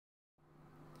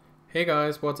Hey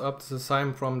guys, what's up? This is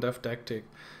Simon from DevTactic.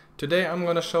 Today I'm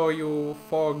gonna show you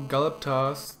 4 Gulp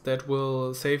tasks that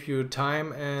will save you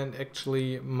time and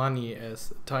actually money,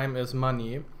 as time is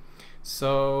money.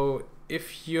 So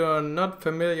if you're not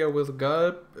familiar with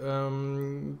Gulp,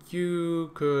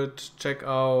 you could check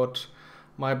out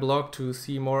my blog to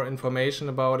see more information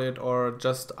about it, or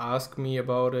just ask me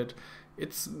about it.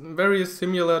 It's very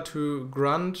similar to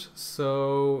Grunt,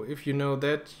 so if you know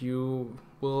that, you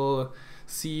will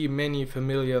see many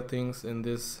familiar things in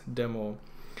this demo.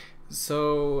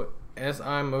 So as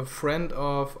I'm a friend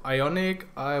of Ionic,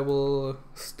 I will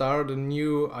start a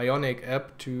new Ionic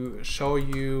app to show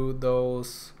you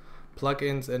those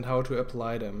plugins and how to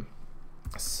apply them.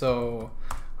 So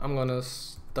I'm gonna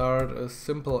start a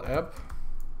simple app,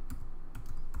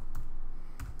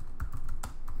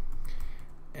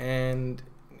 and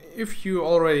if you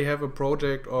already have a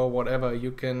project or whatever,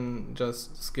 you can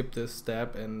just skip this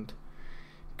step and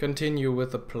continue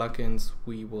with the plugins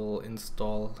we will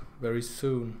install very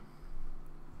soon.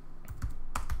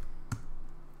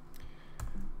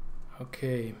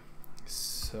 Okay,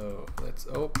 so let's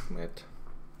open it.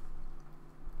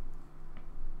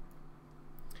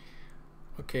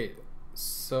 Okay,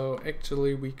 so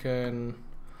actually we can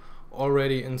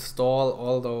already install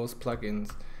all those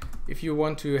plugins. If you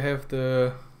want to have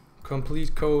the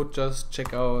complete code, just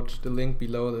check out the link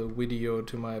below the video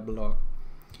to my blog.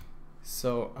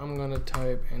 So I'm gonna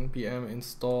type npm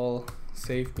install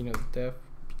save-dev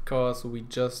because we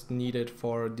just need it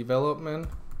for development,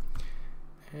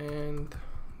 and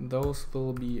those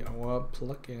will be our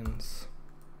plugins.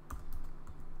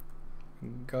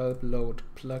 Gulp load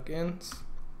plugins,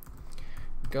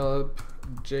 Gulp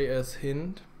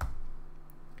JAsHint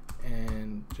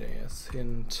and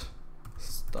JAsHint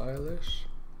stylish,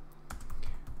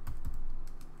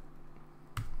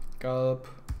 Gulp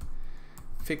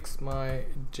fix my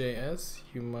JS,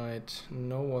 you might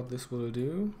know what this will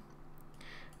do,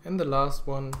 and the last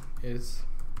one is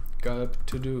Gulp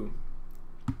to do.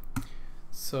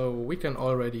 So we can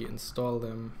already install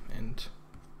them and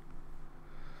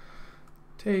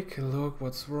take a look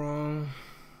what's wrong.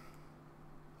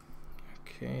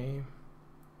 Okay,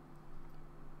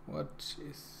 what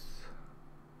is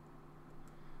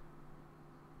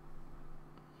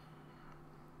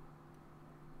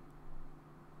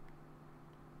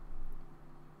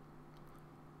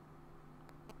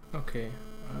okay,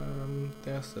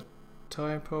 there's a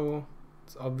typo.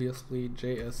 It's obviously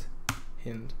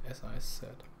JAsHint, as I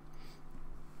said.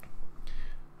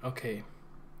 Okay,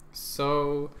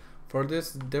 so for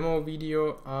this demo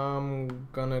video I'm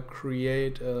gonna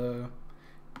create a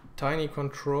tiny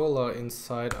controller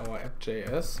inside our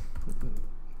app.js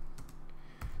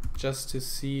just to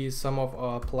see some of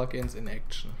our plugins in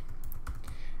action.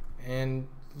 And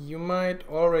you might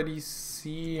already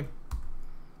see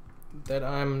that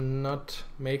I'm not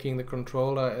making the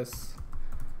controller as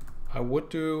I would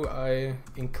do. I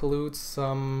include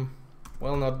some,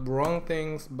 well, not wrong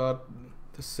things, but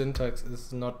the syntax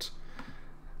is not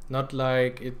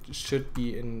like it should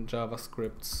be in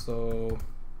JavaScript. So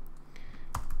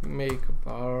we make a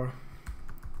var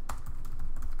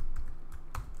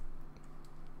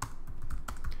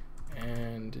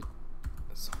and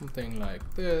something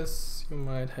like this you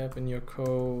might have in your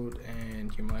code,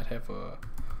 and you might have a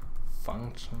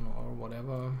function or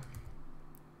whatever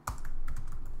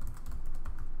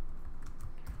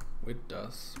which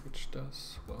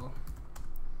does well,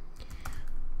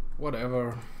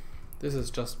 whatever. This is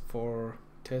just for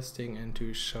testing and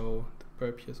to show the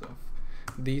purpose of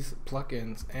these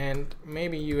plugins, and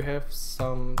maybe you have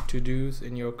some to-dos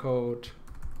in your code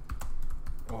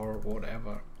or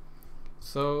whatever.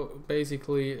 So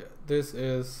basically this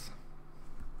is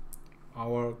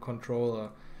our controller.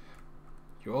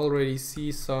 You already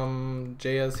see some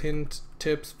JAsHint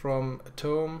tips from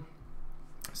Atom,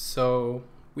 so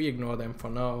we ignore them for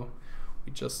now.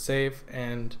 We just save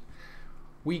and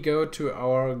we go to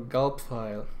our Gulp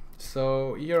file.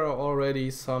 So here are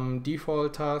already some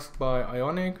default tasks by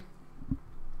Ionic,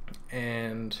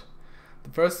 and the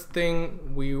first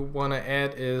thing we want to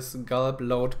add is Gulp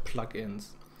load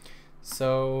plugins.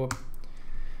 So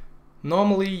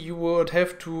normally you would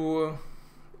have to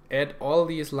add all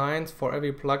these lines for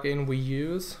every plugin we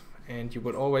use, and you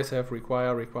would always have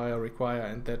require,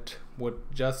 and that would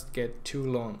just get too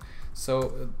long.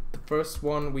 So the first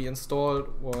one we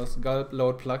installed was Gulp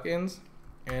load plugins,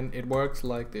 and it works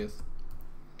like this.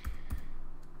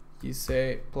 You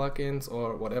say plugins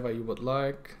or whatever you would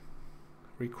like,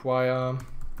 require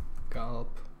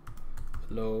Gulp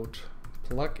load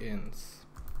plugins.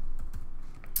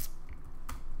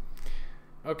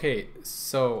 Okay,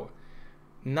 so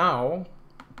now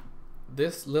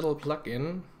this little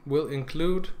plugin will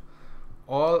include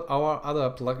all our other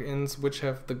plugins which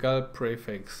have the gulp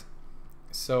prefix.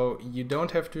 So you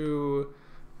don't have to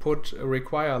put a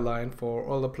require line for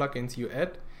all the plugins you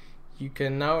add. You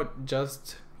can now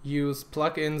just use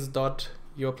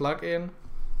plugins.yourplugin,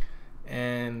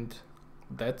 and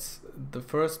that's the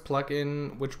first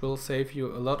plugin which will save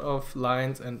you a lot of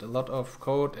lines and a lot of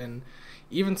code and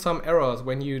even some errors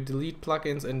when you delete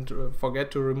plugins and forget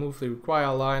to remove the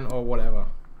require line or whatever.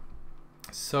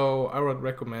 So I would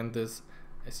recommend this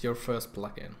as your first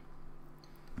plugin.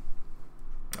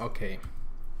 Okay,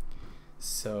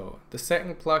 so the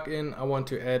second plugin I want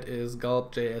to add is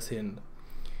Gulp JAsHint.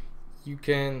 You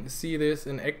can see this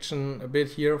in action a bit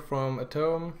here from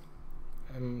Atom.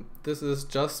 This is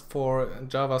just for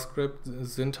JavaScript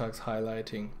syntax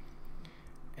highlighting,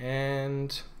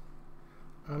 and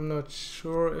I'm not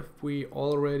sure if we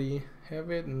already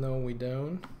have it. No, we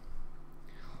don't.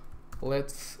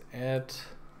 Let's add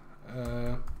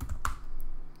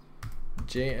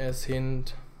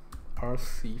JAsHint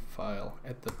RC file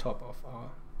at the top of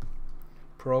our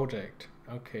project.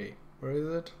 Okay, where is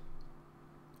it?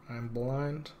 I'm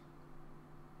blind.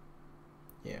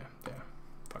 Yeah, there.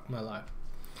 Fuck my life.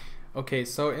 Okay,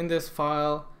 so in this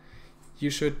file you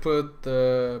should put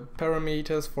the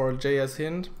parameters for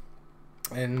JAsHint,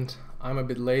 and I'm a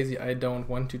bit lazy, I don't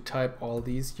want to type all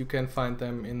these. You can find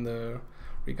them in the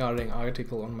regarding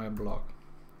article on my blog.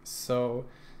 So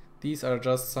these are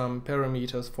just some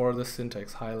parameters for the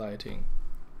syntax highlighting.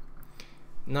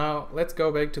 Now let's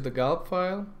go back to the gulp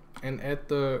file and add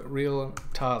the real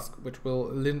task which will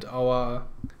lint our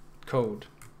code.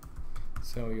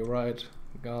 So you write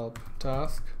gulp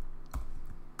task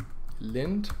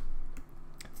lint,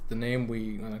 it's the name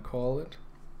we're gonna call it,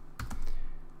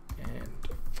 and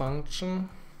function.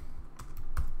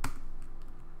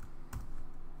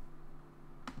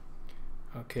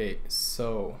 Okay,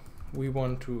 so we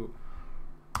want to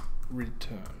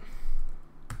return.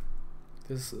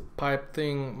 This pipe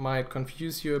thing might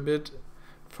confuse you a bit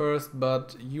first,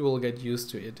 but you will get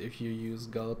used to it if you use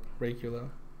gulp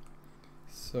regular.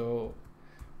 So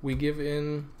we give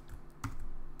in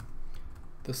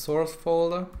the source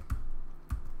folder,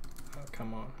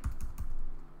 come on,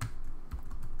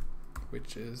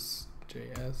 which is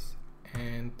JS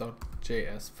and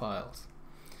 .js files.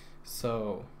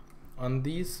 So on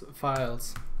these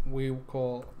files we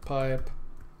call pipe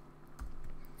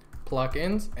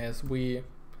plugins, as we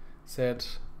said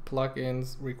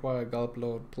plugins require gulp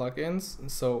load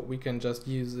plugins, so we can just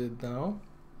use it now.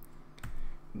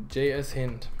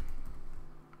 JAsHint,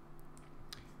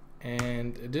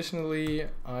 and additionally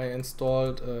I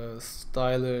installed a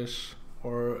stylish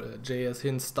or a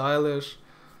JAsHint stylish,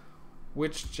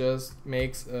 which just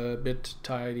makes a bit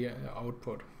tidier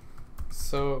output.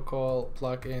 So call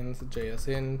plugins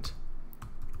JAsHint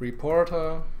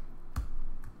reporter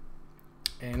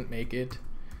and make it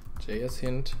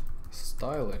JAsHint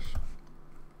stylish.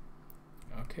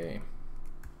 Okay.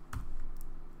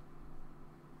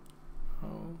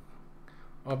 Oh,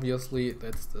 obviously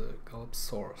that's the gulp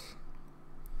source.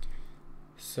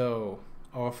 So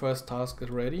our first task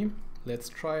is ready. Let's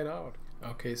try it out.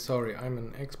 Okay, sorry, I'm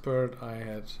an expert. I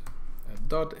had a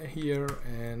dot here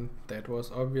and that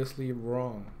was obviously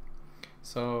wrong.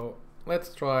 So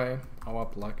let's try our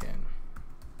plugin.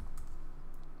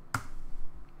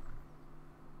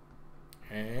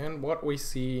 And what we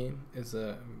see is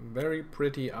a very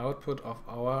pretty output of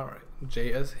our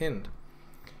JAsHint.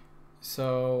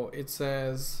 So it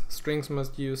says strings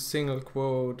must use single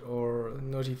quote, or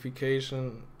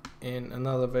notification in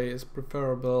another way is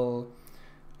preferable,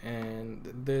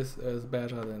 and this is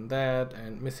better than that,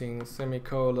 and missing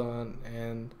semicolon,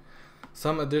 and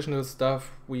some additional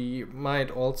stuff we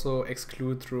might also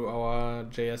exclude through our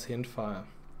JAsHint file.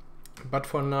 But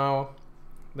for now,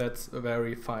 that's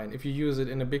very fine. If you use it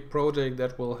in a big project,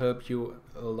 that will help you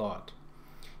a lot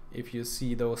if you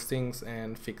see those things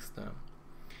and fix them.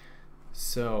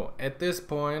 So at this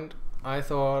point I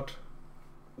thought,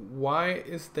 why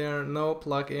is there no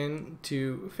plugin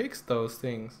to fix those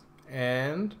things?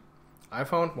 And I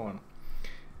found one.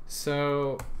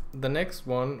 So the next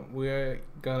one we're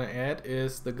gonna add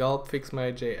is the gulp fix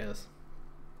my JS.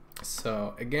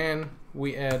 So again,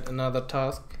 we add another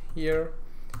task here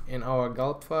in our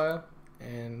gulp file,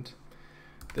 and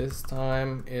this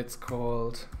time it's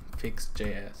called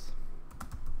fix.js.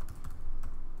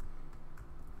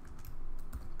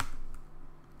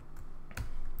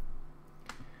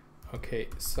 Okay,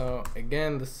 so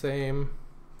again the same,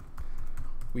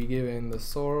 we give in the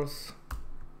source,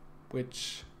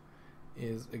 which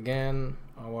is again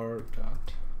our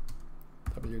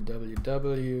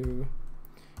 .www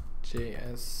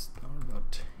JS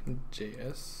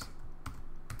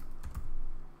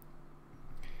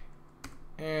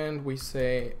and we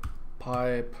say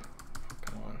pipe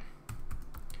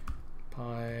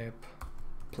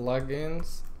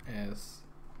plugins as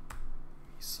we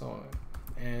saw it,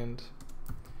 and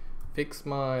fix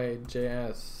my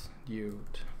JS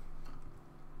dude.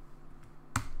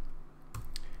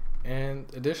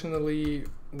 And additionally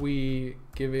we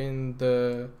give in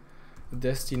the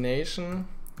destination,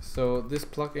 so this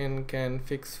plugin can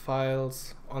fix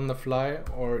files on the fly,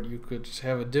 or you could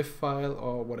have a diff file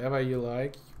or whatever you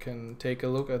like. You can take a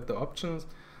look at the options,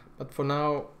 but for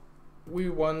now we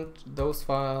want those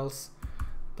files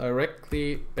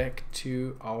directly back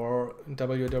to our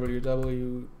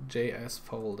www.js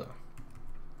folder.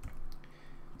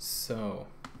 So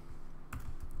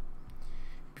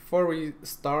before we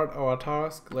start our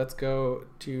task, let's go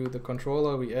to the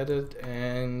controller we added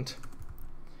and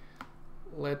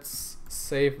let's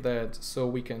save that so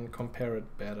we can compare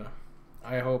it better.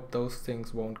 I hope those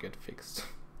things won't get fixed.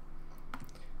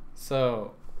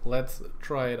 So let's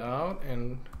try it out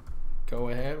and go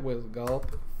ahead with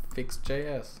gulp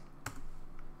fix.js.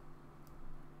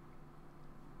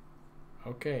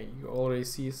 Okay, you already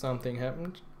see something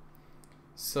happened.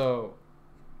 So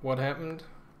what happened?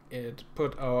 It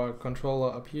put our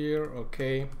controller up here.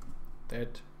 Okay,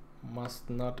 that must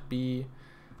not be,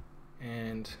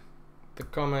 and the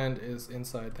command is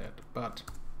inside that. But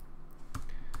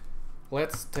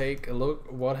let's take a look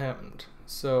what happened.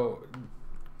 So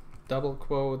double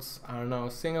quotes are now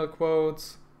single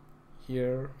quotes.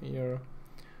 Here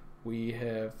we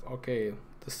have, okay,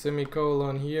 the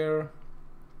semicolon here,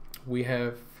 we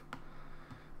have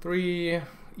 3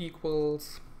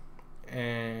 equals,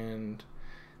 and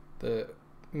the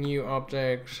new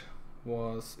object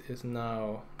is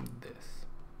now this.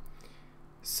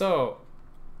 So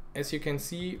as you can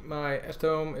see, my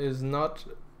atom is not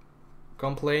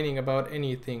complaining about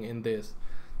anything in this.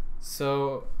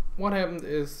 So what happened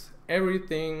is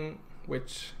everything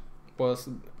which was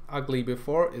ugly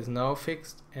before is now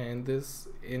fixed, and this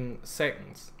in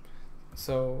seconds.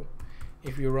 So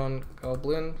if you run Gulp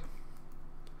Plugins,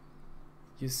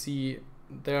 you see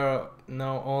there are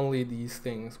now only these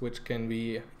things which can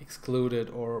be excluded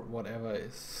or whatever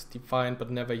is defined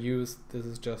but never used. This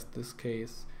is just this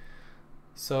case.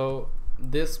 So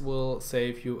this will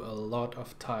save you a lot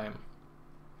of time.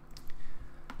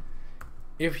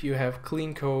 If you have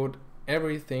clean code,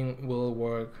 everything will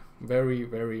work very,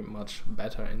 very much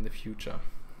better in the future.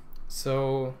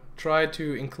 So try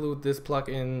to include this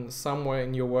plugin somewhere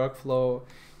in your workflow.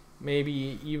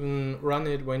 Maybe even run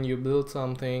it when you build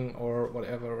something or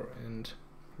whatever, and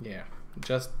yeah,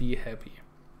 just be happy.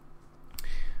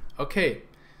 Okay,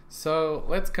 so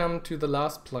let's come to the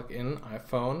last plugin I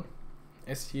found.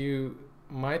 As you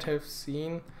might have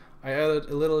seen, I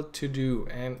added a little to-do,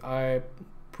 and I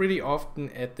pretty often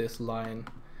add this line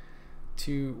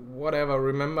to whatever,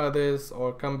 remember this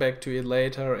or come back to it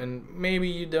later, and maybe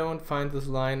you don't find this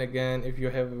line again if you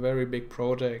have a very big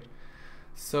project.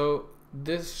 So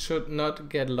this should not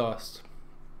get lost.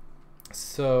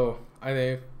 So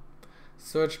I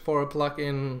searched for a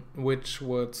plugin which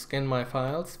would scan my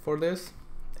files for this,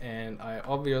 and I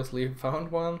obviously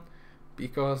found one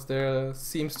because there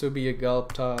seems to be a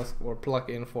Gulp task or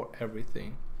plugin for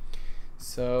everything.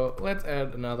 So let's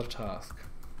add another task,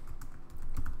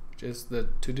 which is the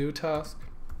to-do task.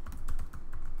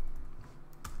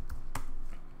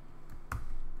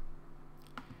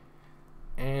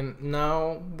 And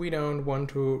now we don't want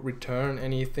to return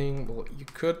anything. Well, you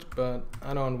could, but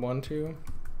I don't want to.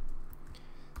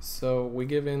 So we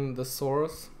give in the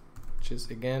source, which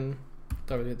is again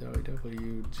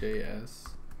www.js,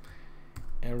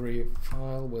 every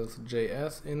file with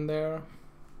JS in there,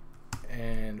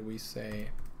 and we say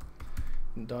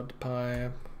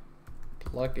 .pipe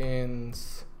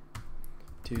plugins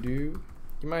to do.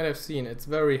 You might have seen it's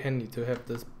very handy to have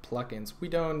this plugins. We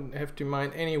don't have to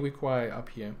mind any require up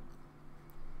here.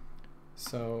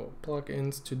 So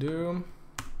plugins to do,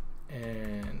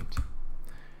 and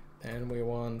then we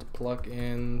want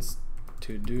plugins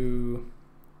to do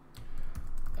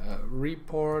a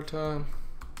reporter,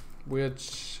 which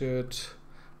should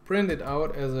print it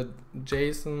out as a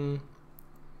JSON,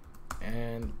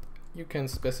 and you can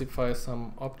specify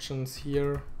some options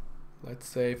here. Let's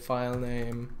say file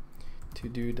name to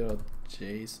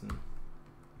do.json.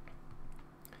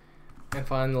 And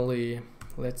finally,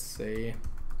 let's say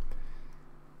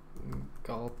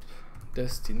gulp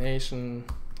destination,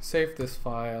 save this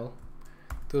file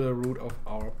to the root of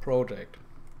our project.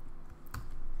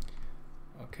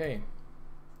 Okay,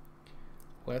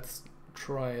 let's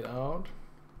try it out.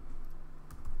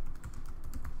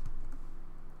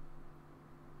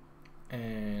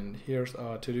 here's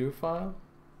our to-do file,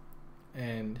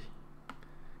 and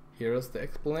here's the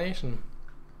explanation.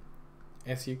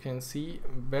 As you can see,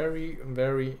 very,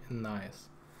 very nice.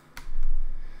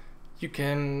 You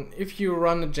can, if you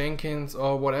run a Jenkins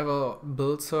or whatever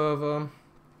build server,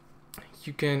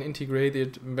 you can integrate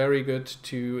it very good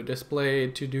to display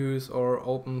to-dos or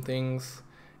open things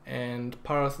and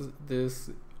parse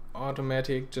this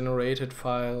automatic generated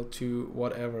file to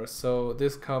whatever. So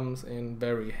this comes in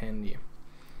very handy.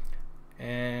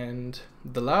 And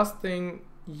the last thing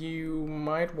you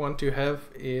might want to have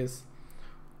is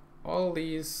all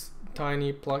these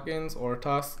tiny plugins or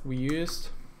tasks we used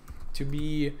to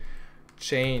be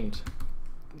chained,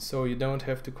 so you don't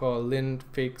have to call lint,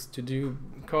 fix, to do,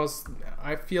 because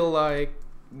I feel like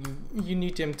you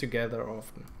need them together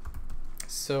often.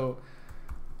 So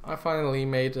I finally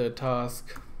made a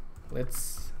task,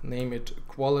 let's name it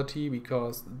quality,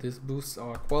 because this boosts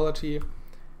our quality,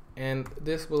 and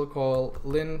this will call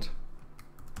lint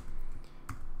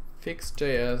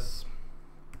fix.js,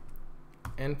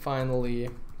 and finally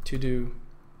to do.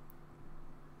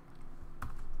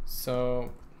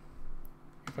 So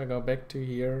if I go back to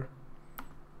here,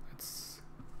 let's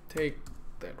take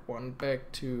that one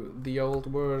back to the old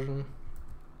version,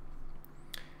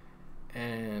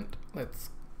 and let's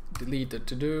delete the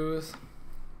to-dos.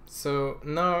 So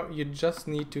now you just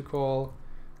need to call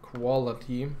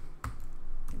quality.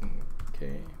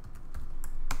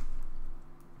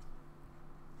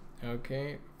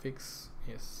 Okay, fix,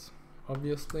 yes,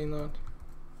 obviously not.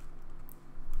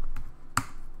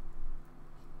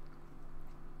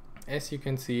 As you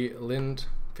can see, lint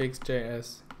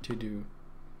fix.js to do.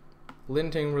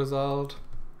 Linting result,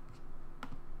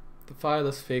 the file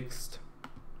is fixed,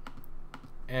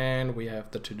 and we have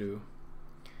the to do.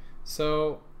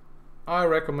 So I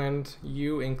recommend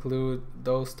you include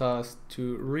those tasks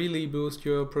to really boost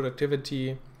your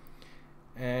productivity,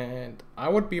 and I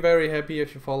would be very happy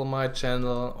if you follow my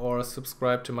channel or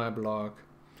subscribe to my blog.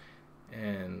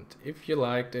 And if you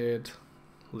liked it,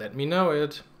 let me know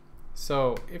it.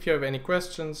 So if you have any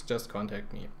questions, just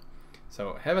contact me.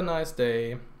 So have a nice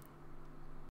day.